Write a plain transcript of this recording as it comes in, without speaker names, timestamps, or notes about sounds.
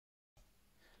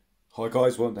Hi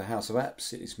guys, welcome to House of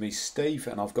Apps. It's me Steve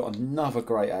and I've got another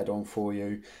great add-on for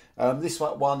you. This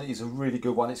one is a really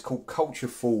good one. It's called Culture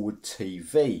Forward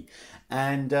TV,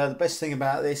 and the best thing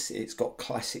about this, it's got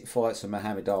classic fights of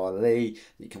Muhammad Ali.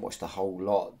 You can watch the whole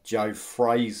lot, Joe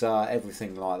Fraser,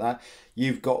 everything like that.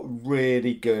 You've got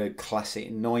really good classic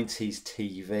 90s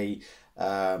TV.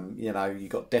 You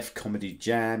got Def Comedy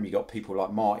Jam, you got people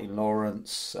like Martin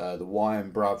Lawrence, the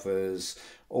Wyan brothers,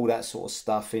 all that sort of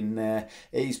stuff in there.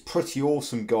 It is pretty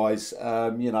awesome, guys.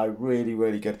 Really,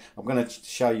 really good. I'm going to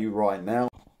show you right now.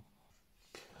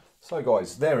 So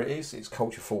guys, there it is. It's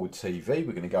Culture Forward TV.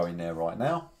 We're going to go in there right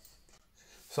now.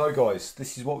 So guys,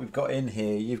 this is what we've got in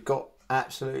here. You've got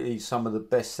absolutely some of the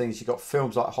best things. You've got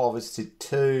films like Harvested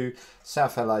 2,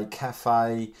 South LA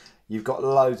Cafe. You've got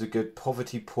loads of good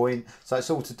Poverty Point. So it's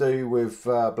all to do with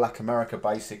Black America,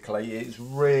 basically. It's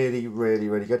really, really,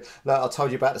 really good. Look, I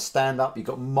told you about the stand-up. You've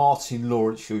got Martin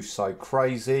Lawrence, who's so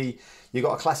crazy. You've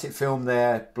got a classic film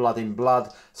there, Blood in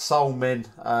Blood. Soul Men,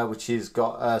 which has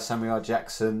got Samuel L.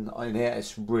 Jackson in it.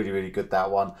 It's really, really good,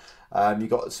 that one. You've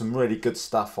got some really good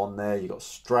stuff on there. You've got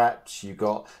Strapped. You've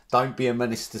got Don't Be a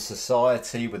Menace to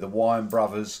Society with the Wyan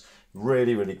brothers.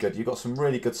 Really, really good. You've got some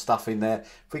really good stuff in there.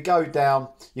 If we go down,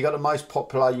 you've got the most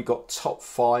popular. You've got top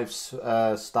 5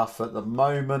 stuff at the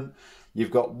moment.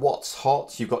 You've got What's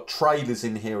Hot. You've got trailers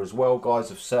in here as well, guys,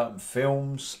 of certain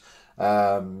films.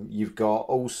 You've got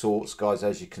all sorts, guys,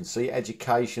 as you can see.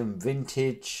 Education,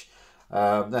 vintage.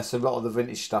 That's a lot of the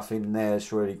vintage stuff in there.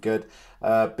 It's really good.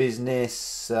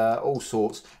 Business, all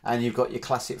sorts. And you've got your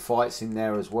classic fights in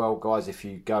there as well, guys. If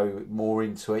you go more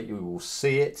into it, you will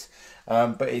see it.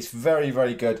 But it's very,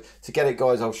 very good. To get it,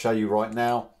 guys, I'll show you right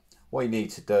now. What you need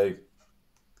to do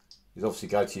is obviously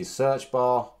go to your search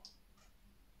bar.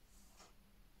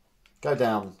 Go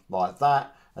down like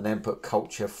that and then put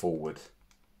Culture Forward.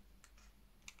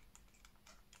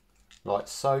 Like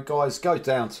so, guys. Go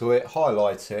down to it,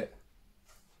 highlight it.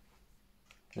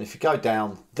 And if you go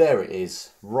down, there it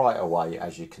is right away,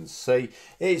 as you can see.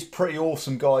 It is pretty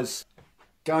awesome, guys.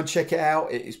 Go and check it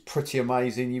out. It is pretty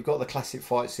amazing. You've got the classic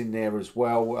fights in there as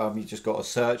well. You just got to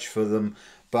search for them.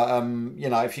 But,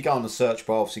 if you go on the search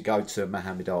bar, obviously go to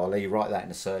Muhammad Ali, write that in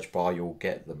the search bar, you'll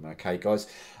get them. Okay, guys.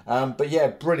 But yeah,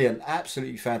 brilliant.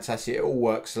 Absolutely fantastic. It all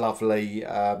works lovely.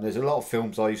 There's a lot of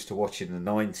films I used to watch in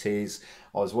the 90s.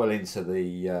 I was well into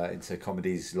the into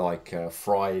comedies like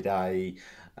Friday,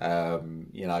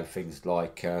 things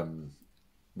like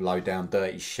Low Down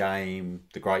Dirty Shame,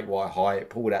 The Great White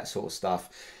Hype, all that sort of stuff.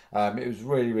 It was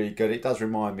really, really good. It does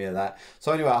remind me of that.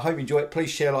 So anyway, I hope you enjoy it.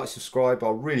 Please share, like, subscribe. I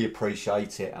really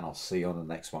appreciate it. And I'll see you on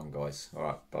the next one, guys. All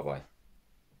right, bye-bye.